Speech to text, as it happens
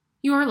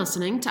You're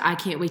listening to I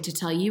Can't Wait to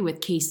Tell You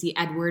with Casey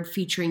Edward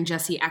featuring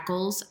Jesse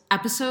Eccles,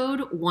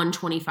 episode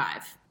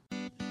 125.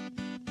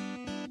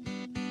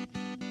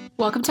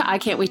 Welcome to I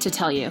Can't Wait to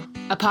Tell You,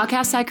 a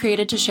podcast I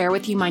created to share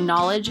with you my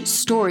knowledge,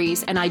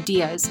 stories, and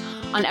ideas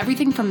on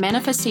everything from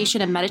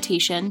manifestation and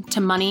meditation to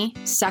money,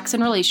 sex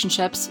and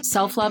relationships,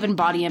 self-love and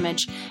body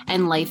image,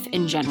 and life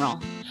in general.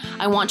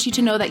 I want you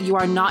to know that you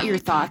are not your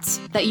thoughts,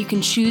 that you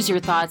can choose your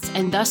thoughts,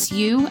 and thus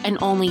you and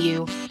only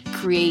you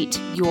create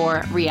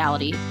your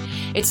reality.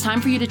 It's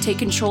time for you to take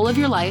control of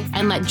your life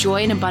and let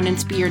joy and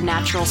abundance be your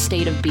natural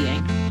state of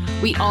being.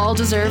 We all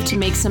deserve to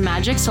make some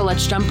magic, so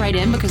let's jump right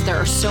in because there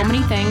are so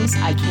many things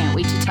I can't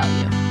wait to tell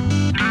you.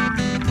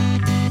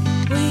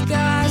 We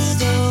got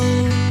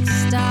stone,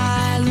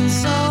 style, and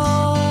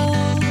soul.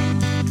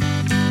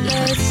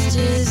 Let's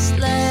just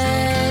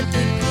let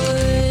the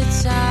good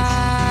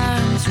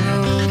times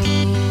roll.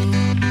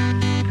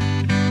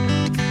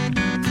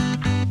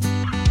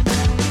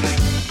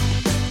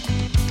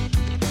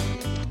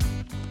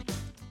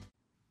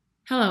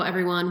 Hello,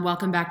 everyone.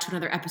 Welcome back to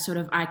another episode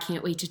of I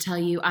Can't Wait to Tell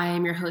You. I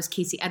am your host,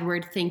 Casey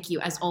Edward. Thank you,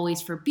 as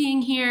always, for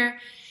being here.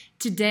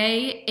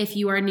 Today, if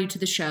you are new to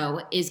the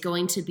show, is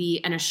going to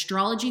be an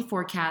astrology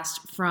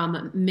forecast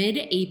from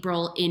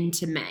mid-April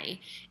into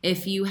May.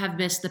 If you have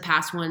missed the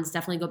past ones,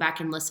 definitely go back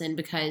and listen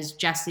because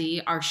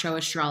Jesse, our show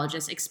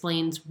astrologist,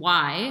 explains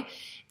why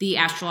the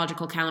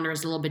astrological calendar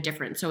is a little bit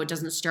different. So it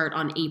doesn't start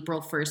on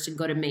April 1st and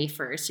go to May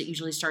 1st. It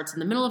usually starts in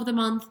the middle of the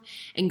month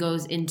and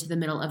goes into the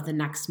middle of the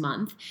next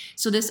month.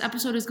 So this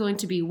episode is going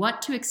to be what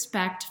to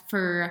expect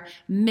for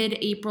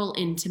mid-April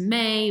into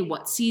May,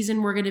 what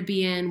season we're going to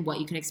be in, what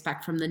you can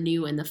expect from the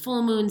new and the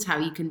full moons, how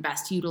you can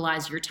best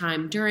utilize your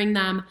time during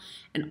them,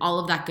 and all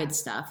of that good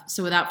stuff.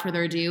 So without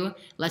further ado,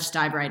 let's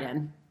dive right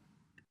in.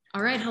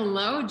 All right.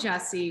 Hello,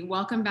 Jesse.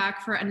 Welcome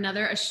back for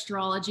another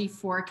astrology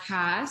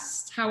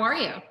forecast. How are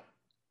you?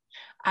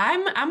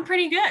 I'm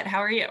pretty good. How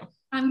are you?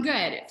 I'm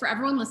good. For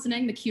everyone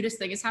listening, the cutest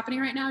thing is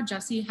happening right now.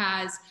 Jessie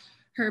has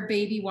her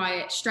baby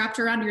Wyatt strapped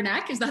around your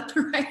neck. Is that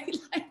the right?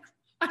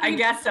 I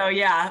guess so.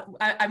 Yeah.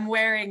 I'm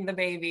wearing the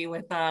baby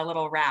with a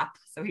little wrap.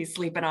 So he's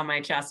sleeping on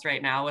my chest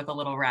right now with a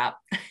little wrap.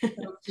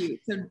 So cute.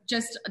 So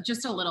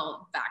just a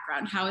little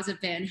background. How has it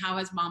been? How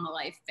has mama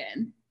life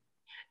been?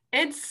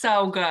 It's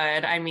so good.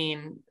 I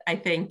mean, I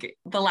think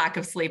the lack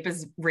of sleep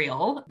is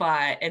real,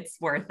 but it's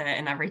worth it.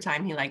 And every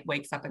time he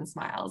wakes up and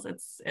smiles,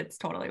 it's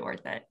totally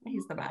worth it.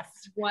 He's the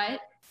best. What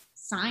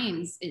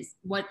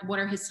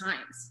are his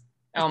signs?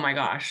 Oh my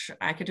gosh.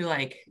 I could do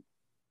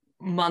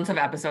months of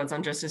episodes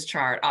on just his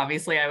chart.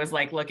 Obviously, I was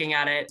looking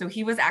at it. So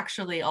he was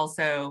actually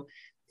also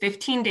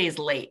 15 days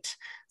late.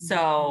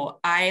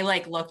 So I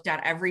looked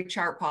at every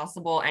chart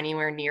possible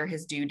anywhere near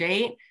his due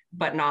date,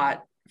 but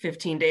not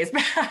 15 days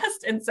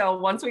passed. And so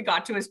once we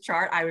got to his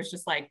chart, I was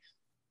just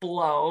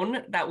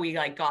blown that we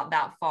got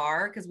that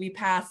far because we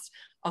passed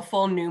a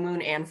full new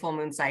moon and full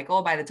moon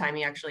cycle by the time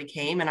he actually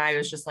came. And I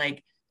was just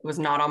it was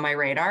not on my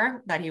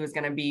radar that he was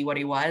going to be what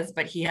he was,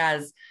 but he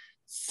has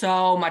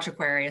so much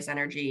Aquarius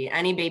energy.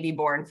 Any baby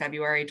born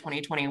February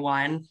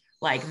 2021,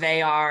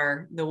 they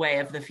are the way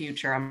of the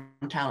future. I'm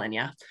telling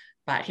you.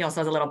 But he also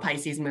has a little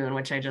Pisces moon,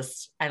 which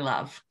I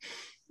love.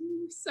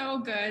 So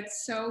good.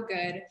 So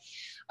good.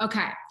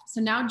 Okay. So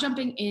now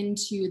jumping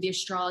into the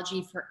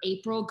astrology for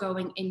April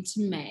going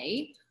into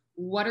May,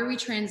 what are we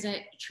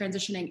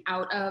transitioning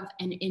out of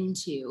and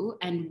into,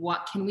 and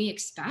what can we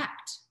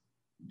expect?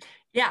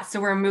 Yeah,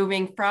 so we're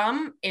moving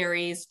from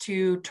Aries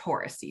to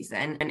Taurus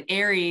season. And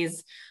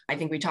Aries, I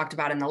think we talked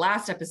about in the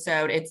last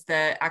episode, it's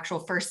the actual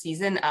first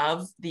season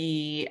of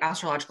the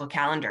astrological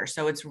calendar.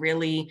 So it's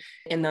really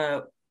in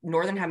the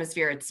Northern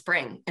Hemisphere, it's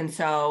spring. And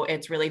so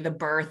it's really the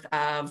birth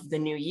of the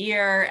new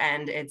year,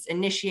 and it's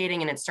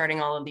initiating and it's starting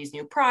all of these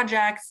new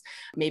projects,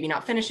 maybe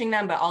not finishing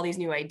them, but all these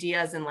new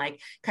ideas and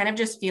kind of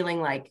just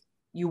feeling like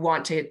you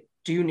want to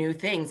do new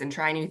things and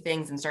try new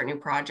things and start new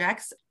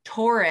projects.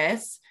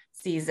 Taurus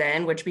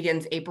season, which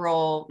begins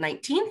April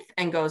 19th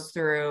and goes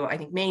through, I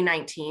think, May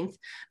 19th,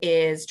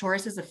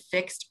 Taurus is a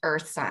fixed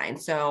earth sign.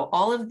 So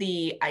all of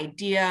the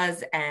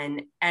ideas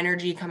and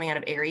energy coming out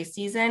of Aries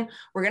season,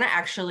 we're going to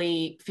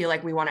actually feel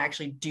like we want to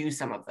actually do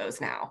some of those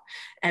now.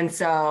 And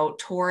so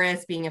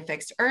Taurus, being a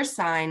fixed earth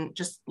sign,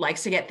 just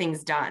likes to get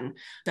things done.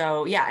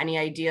 So yeah, any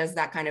ideas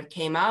that kind of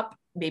came up,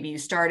 maybe you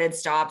started,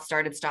 stop.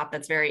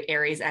 That's very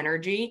Aries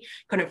energy.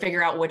 Couldn't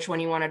figure out which one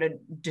you wanted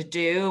to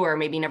do, or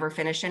maybe never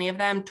finished any of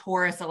them.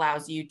 Taurus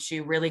allows you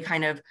to really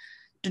kind of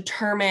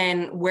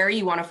determine where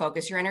you want to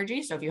focus your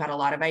energy. So if you had a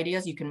lot of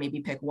ideas, you can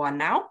maybe pick one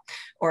now,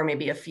 or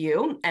maybe a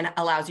few, and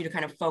allows you to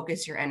kind of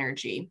focus your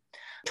energy.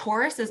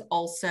 Taurus is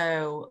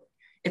also,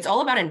 it's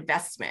all about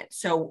investment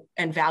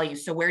and value.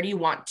 So where do you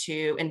want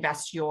to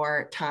invest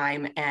your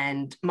time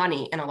and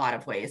money in a lot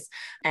of ways?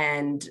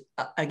 And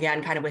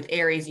again, kind of with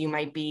Aries, you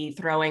might be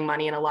throwing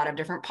money in a lot of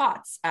different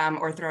pots,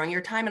 or throwing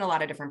your time in a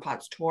lot of different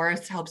pots.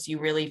 Taurus helps you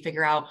really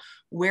figure out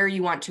where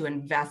you want to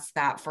invest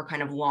that for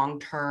kind of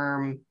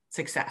long-term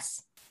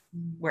success,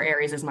 where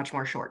Aries is much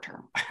more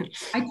short-term.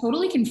 I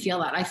totally can feel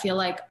that. I feel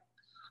like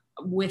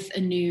with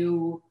a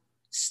new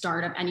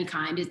start of any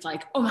kind, it's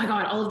like, oh my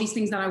God, all of these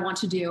things that I want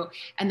to do.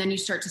 And then you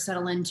start to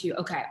settle into,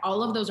 okay,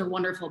 all of those are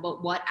wonderful,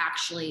 but what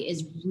actually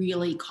is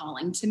really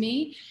calling to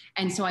me?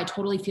 And so I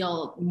totally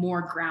feel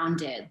more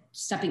grounded,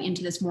 stepping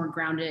into this more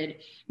grounded,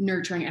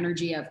 nurturing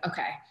energy of,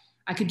 okay,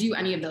 I could do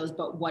any of those,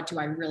 but what do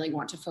I really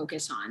want to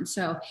focus on?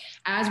 So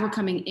as we're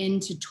coming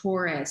into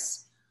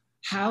Taurus,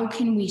 how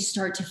can we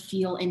start to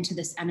feel into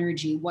this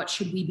energy? What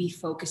should we be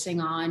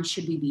focusing on?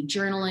 Should we be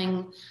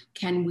journaling?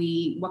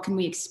 What can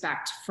we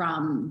expect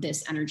from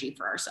this energy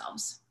for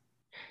ourselves?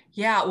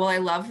 Yeah, well, I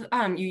love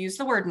you use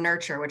the word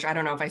nurture, which I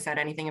don't know if I said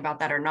anything about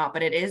that or not,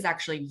 but it is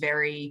actually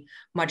very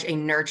much a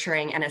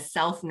nurturing and a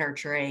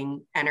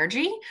self-nurturing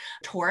energy.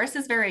 Taurus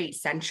is very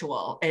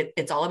sensual.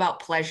 It's all about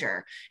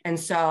pleasure. And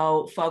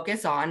so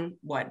focus on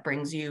what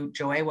brings you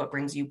joy, what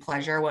brings you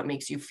pleasure, what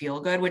makes you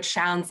feel good, which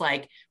sounds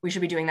like we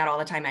should be doing that all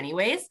the time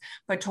anyways.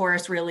 But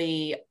Taurus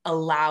really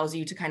allows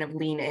you to kind of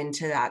lean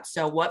into that.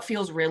 So what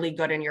feels really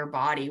good in your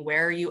body?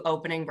 Where are you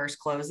opening versus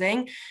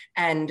closing?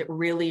 And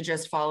really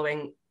just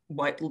following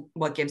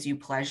what gives you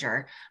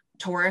pleasure.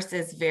 Taurus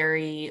is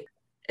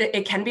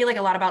it can be like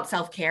a lot about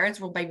self-care.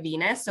 It's ruled by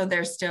Venus. So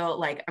there's still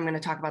like, I'm going to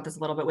talk about this a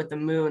little bit with the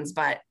moons,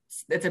 but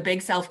it's a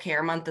big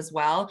self-care month as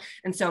well.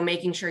 And so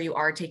making sure you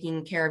are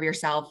taking care of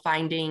yourself,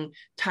 finding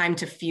time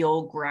to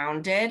feel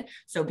grounded.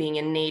 So being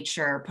in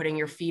nature, putting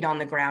your feet on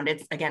the ground.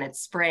 It's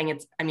spring.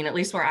 At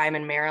least where I'm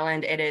in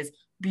Maryland, it is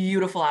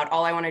beautiful out.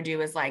 All I want to do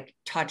is like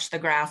touch the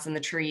grass and the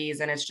trees.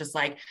 And it's just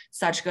like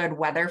such good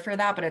weather for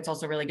that, but it's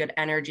also really good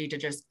energy to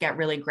just get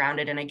really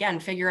grounded. And again,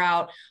 figure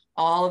out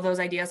all of those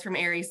ideas from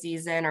Aries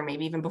season, or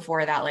maybe even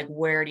before that, like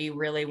where do you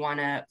really want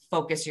to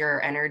focus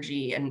your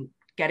energy, and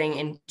getting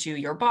into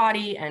your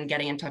body and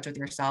getting in touch with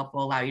yourself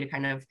will allow you to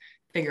kind of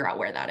figure out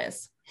where that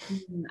is.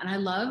 And I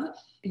love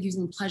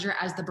using pleasure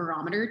as the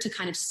barometer to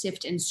kind of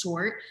sift and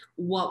sort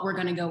what we're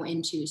going to go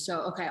into. So,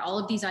 okay, all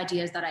of these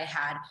ideas that I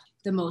had,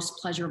 the most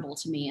pleasurable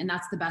to me. And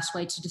that's the best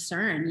way to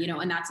discern,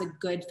 and that's a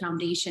good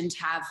foundation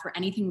to have for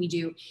anything we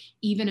do,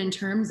 even in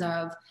terms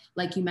of,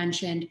 like you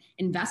mentioned,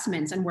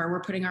 investments and where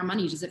we're putting our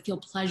money. Does it feel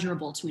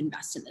pleasurable to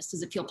invest in this?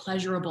 Does it feel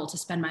pleasurable to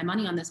spend my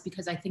money on this?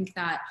 Because I think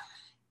that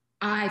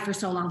I, for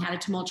so long, had a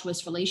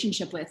tumultuous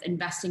relationship with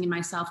investing in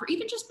myself or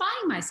even just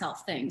buying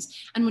myself things.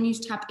 And when you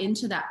tap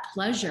into that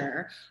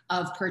pleasure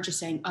of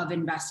purchasing, of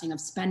investing, of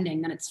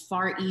spending, then it's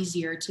far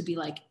easier to be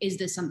like, is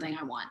this something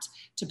I want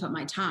to put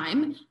my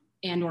time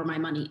and or my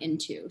money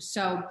into?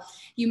 So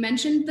you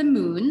mentioned the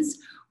moons.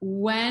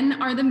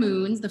 When are the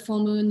moons, the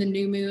full moon, the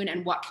new moon,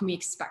 and what can we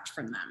expect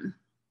from them?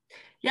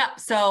 Yeah.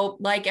 So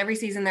like every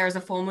season, there's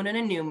a full moon and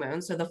a new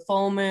moon. So the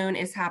full moon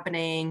is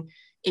happening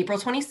April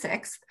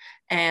 26th,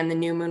 and the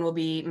new moon will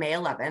be May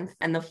 11th.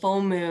 And the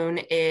full moon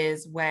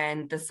is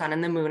when the sun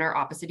and the moon are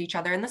opposite each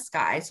other in the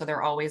sky. So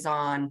they're always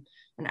on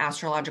an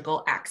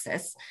astrological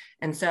axis.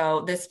 And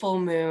so this full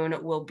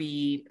moon will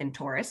be in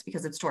Taurus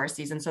because it's Taurus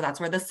season. So that's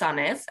where the sun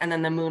is. And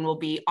then the moon will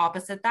be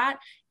opposite that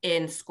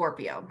in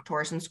Scorpio.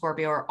 Taurus and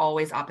Scorpio are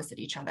always opposite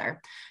each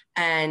other.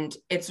 And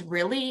it's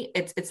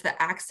the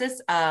axis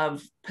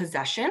of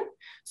possession.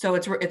 So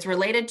it's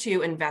related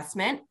to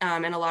investment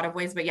in a lot of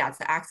ways, but yeah, it's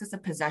the axis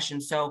of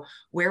possession. So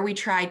where we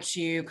try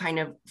to kind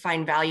of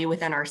find value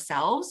within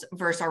ourselves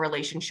versus our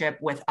relationship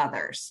with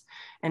others,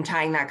 and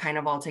tying that kind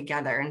of all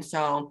together. And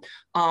so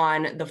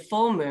on the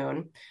full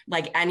moon,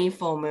 like any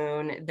full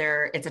moon,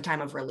 it's a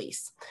time of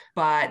release.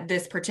 But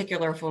this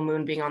particular full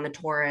moon being on the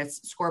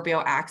Taurus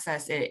Scorpio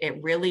axis,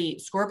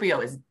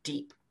 Scorpio is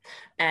deep.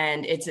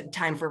 And it's a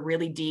time for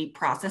really deep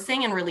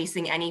processing and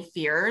releasing any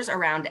fears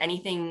around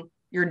anything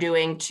you're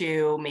doing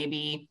to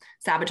maybe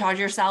sabotage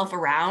yourself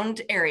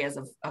around areas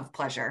of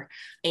pleasure.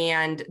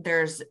 And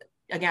there's,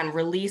 again,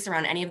 release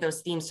around any of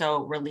those themes.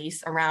 So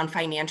release around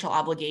financial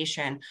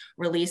obligation,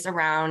 release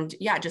around,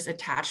 just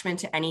attachment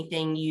to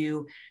anything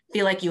you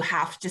feel like you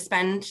have to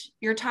spend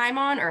your time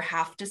on or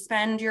have to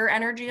spend your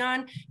energy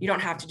on. You don't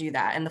have to do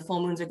that. And the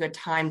full moon's a good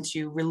time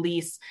to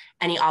release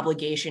any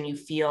obligation you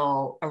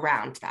feel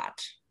around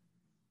that.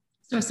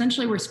 So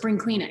essentially we're spring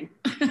cleaning.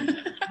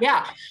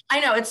 Yeah,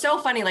 I know. It's so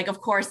funny. Like, of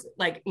course,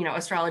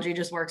 astrology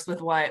just works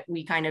with what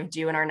we kind of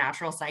do in our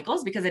natural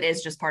cycles because it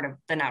is just part of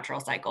the natural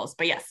cycles.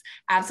 But yes,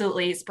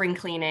 absolutely. Spring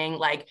cleaning,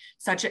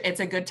 it's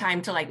a good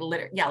time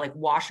to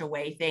wash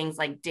away things,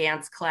 like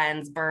dance,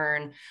 cleanse,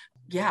 burn.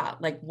 Yeah.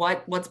 Like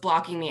what's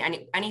blocking me?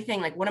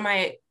 Anything, like, what am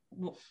I,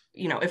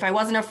 if I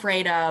wasn't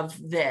afraid of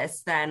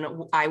this, then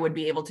I would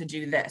be able to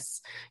do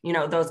this,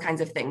 those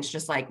kinds of things,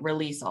 just like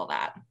release all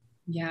that.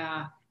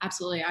 Yeah,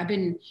 absolutely. I've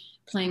been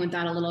playing with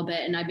that a little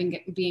bit, and I've been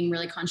being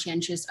really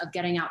conscientious of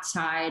getting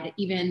outside.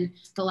 Even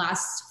the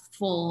last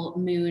full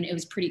moon, it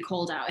was pretty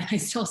cold out, and I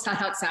still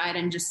sat outside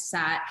and just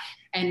sat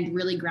and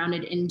really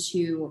grounded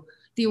into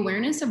the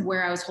awareness of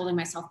where I was holding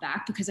myself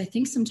back, because I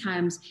think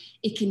sometimes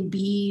it can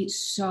be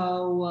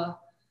so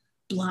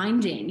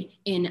blinding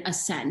in a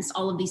sense,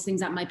 all of these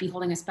things that might be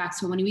holding us back.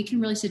 So when we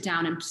can really sit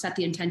down and set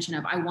the intention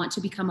of, I want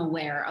to become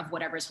aware of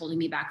whatever is holding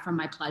me back from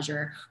my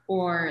pleasure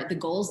or the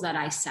goals that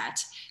I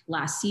set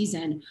last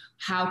season,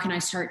 how can I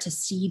start to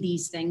see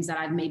these things that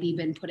I've maybe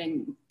been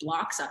putting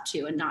blocks up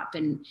to and not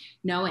been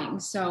knowing?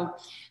 So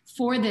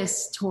for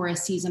this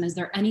Taurus season, is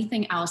there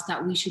anything else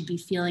that we should be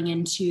feeling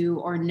into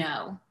or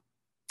know?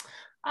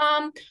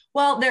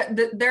 Well,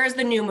 there is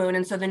the new moon.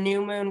 And so the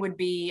new moon would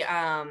be,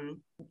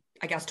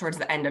 I guess, towards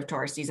the end of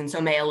Taurus season.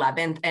 So May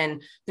 11th,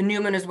 and the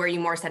new moon is where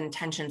you more set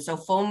intention. So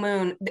full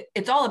moon,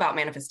 it's all about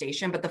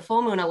manifestation, but the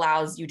full moon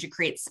allows you to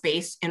create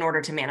space in order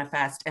to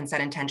manifest and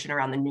set intention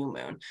around the new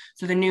moon.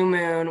 So the new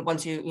moon,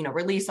 once you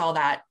release all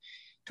that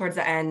towards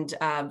the end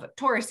of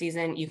Taurus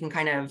season, you can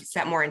kind of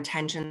set more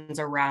intentions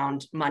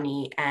around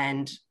money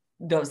and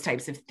those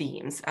types of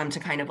themes, to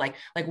kind of like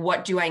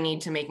what do I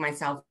need to make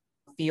myself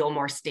feel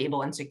more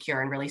stable and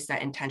secure, and really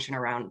set intention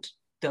around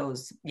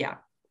those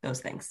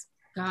things.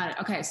 Got it.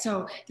 Okay.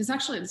 So this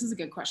is a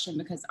good question,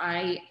 because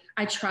I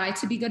try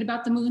to be good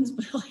about the moons,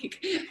 but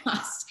like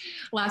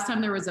last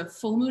time there was a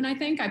full moon, I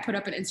think I put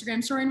up an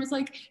Instagram story and was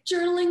like,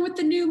 journaling with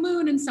the new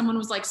moon. And someone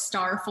was like,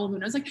 star full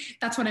moon. I was like,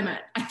 that's what I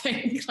meant. I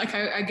think like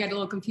I get a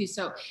little confused.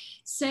 So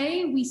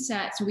say we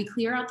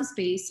clear out the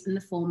space in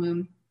the full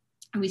moon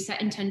and we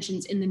set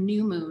intentions in the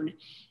new moon.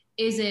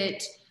 Is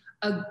it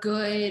a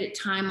good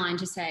timeline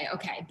to say,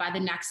 okay, by the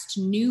next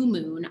new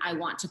moon, I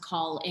want to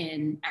call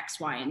in X,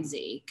 Y, and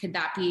Z?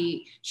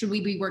 Should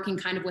we be working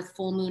kind of with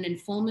full moon and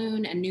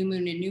new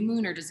moon and new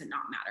moon, or does it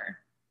not matter?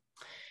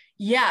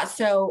 Yeah.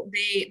 So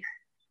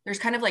there's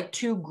kind of like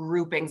two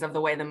groupings of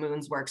the way the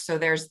moons work. So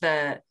there's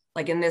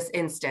like in this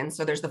instance,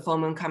 so there's the full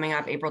moon coming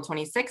up April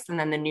 26th, and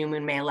then the new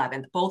moon, May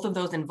 11th. Both of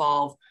those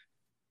involve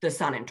the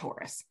sun in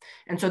Taurus.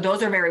 And so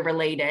those are very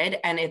related,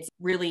 and it's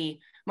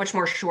really much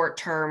more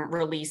short-term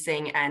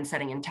releasing and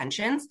setting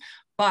intentions,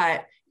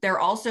 but they're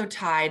also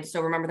tied. So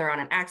remember, they're on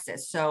an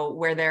axis. So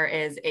where there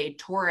is a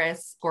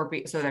Taurus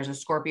Scorpio, so there's a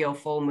Scorpio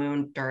full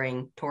moon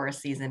during Taurus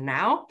season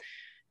now.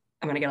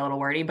 I'm going to get a little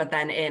wordy, but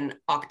then in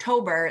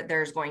October,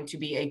 there's going to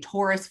be a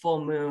Taurus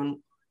full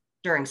moon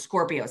during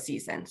Scorpio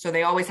season. So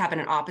they always happen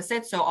in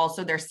opposite. So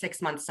also they're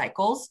 6-month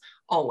cycles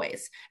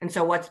always. And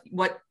so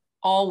what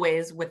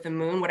always with the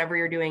moon, whatever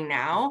you're doing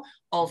now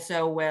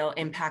also will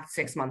impact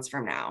 6 months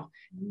from now.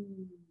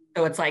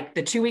 So it's like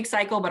the 2-week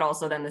cycle, but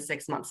also then the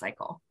 6-month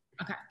cycle.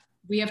 Okay.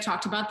 We have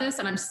talked about this,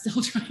 and I'm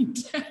still trying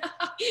to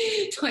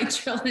like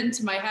drill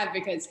into my head,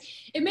 because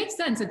it makes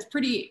sense. It's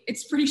pretty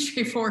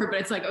straightforward, but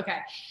it's like, okay.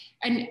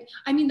 And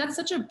I mean, that's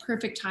such a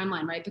perfect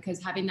timeline, right?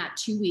 Because having that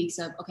 2 weeks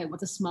of, okay,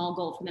 what's a small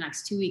goal for the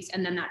next 2 weeks?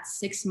 And then that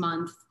 6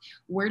 month,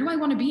 where do I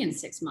want to be in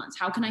 6 months?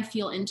 How can I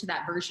feel into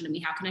that version of me?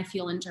 How can I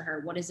feel into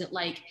her? What is it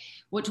like?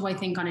 What do I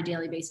think on a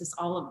daily basis?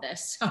 All of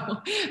this.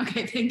 So,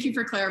 okay. Thank you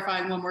for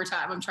clarifying one more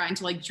time. I'm trying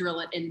to like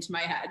drill it into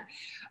my head.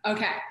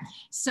 Okay.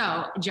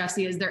 So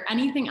Jessie, is there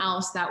anything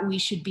else that we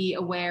should be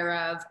aware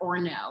of or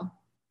know?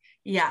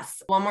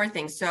 Yes. One more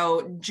thing.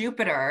 So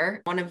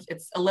Jupiter,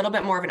 it's a little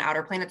bit more of an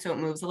outer planet, so it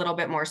moves a little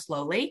bit more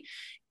slowly.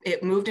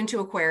 It moved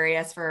into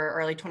Aquarius for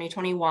early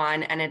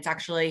 2021, and it's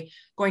actually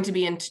going to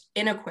be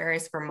in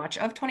Aquarius for much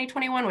of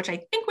 2021, which I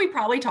think we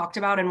probably talked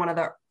about in one of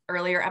the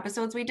earlier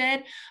episodes we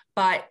did,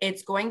 but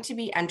it's going to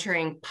be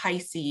entering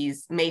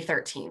Pisces May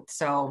 13th.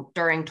 So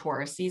during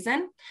Taurus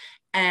season,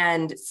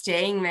 and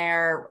staying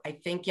there, I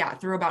think,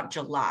 through about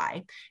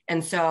July.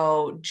 And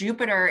so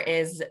Jupiter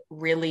is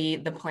really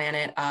the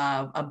planet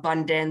of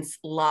abundance,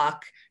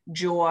 luck,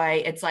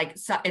 joy. It's like,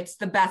 it's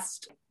the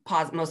best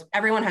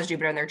everyone has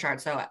Jupiter in their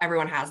chart. So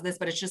everyone has this,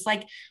 but it's just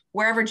like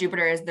wherever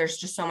Jupiter is, there's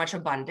just so much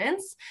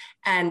abundance.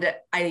 And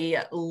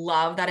I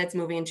love that it's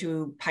moving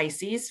into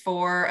Pisces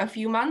for a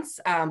few months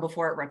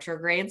before it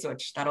retrogrades,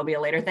 which that'll be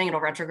a later thing. It'll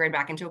retrograde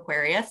back into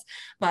Aquarius,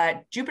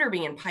 but Jupiter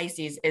being in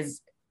Pisces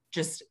is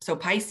so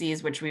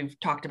Pisces, which we've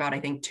talked about, I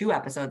think 2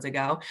 episodes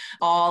ago,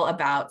 all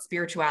about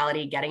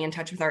spirituality, getting in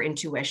touch with our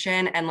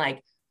intuition, and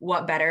like,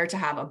 what better to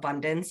have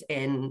abundance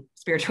in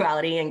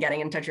spirituality and getting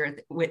in touch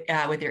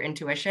with your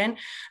intuition.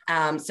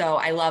 So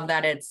I love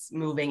that it's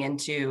moving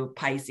into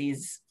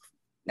Pisces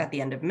at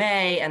the end of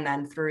May, and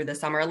then through the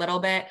summer a little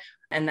bit,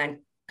 and then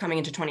coming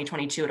into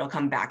 2022, it'll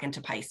come back into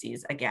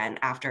Pisces again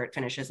after it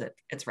finishes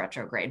its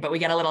retrograde. But we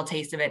get a little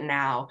taste of it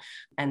now.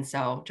 And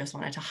so just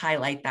wanted to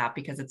highlight that,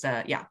 because it's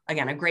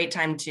again, a great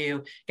time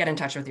to get in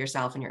touch with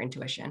yourself and your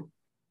intuition.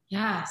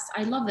 Yes,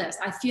 I love this.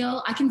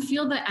 I can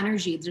feel the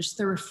energy, just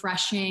the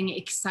refreshing,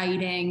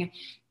 exciting,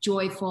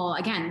 joyful,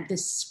 again,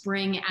 this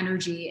spring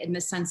energy in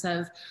the sense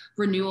of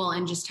renewal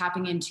and just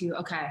tapping into,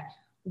 okay,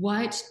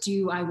 what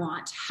do I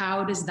want?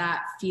 How does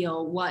that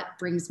feel? What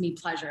brings me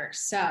pleasure?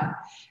 So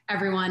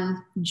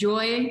everyone,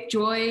 joy,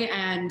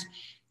 and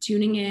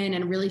tuning in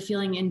and really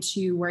feeling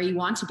into where you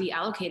want to be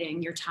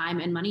allocating your time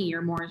and money,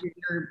 your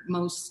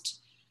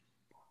most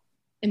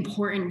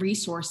important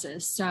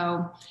resources.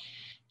 So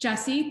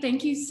Jesse,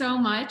 thank you so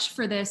much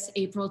for this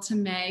April to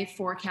May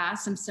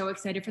forecast. I'm so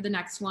excited for the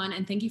next one.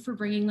 And thank you for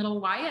bringing little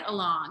Wyatt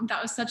along.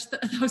 That was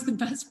the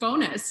best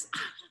bonus.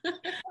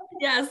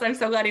 Yes, I'm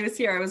so glad he was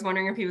here. I was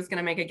wondering if he was going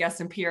to make a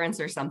guest appearance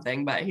or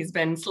something, but he's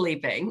been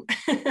sleeping.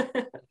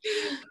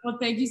 Well,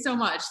 thank you so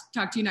much.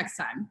 Talk to you next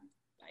time.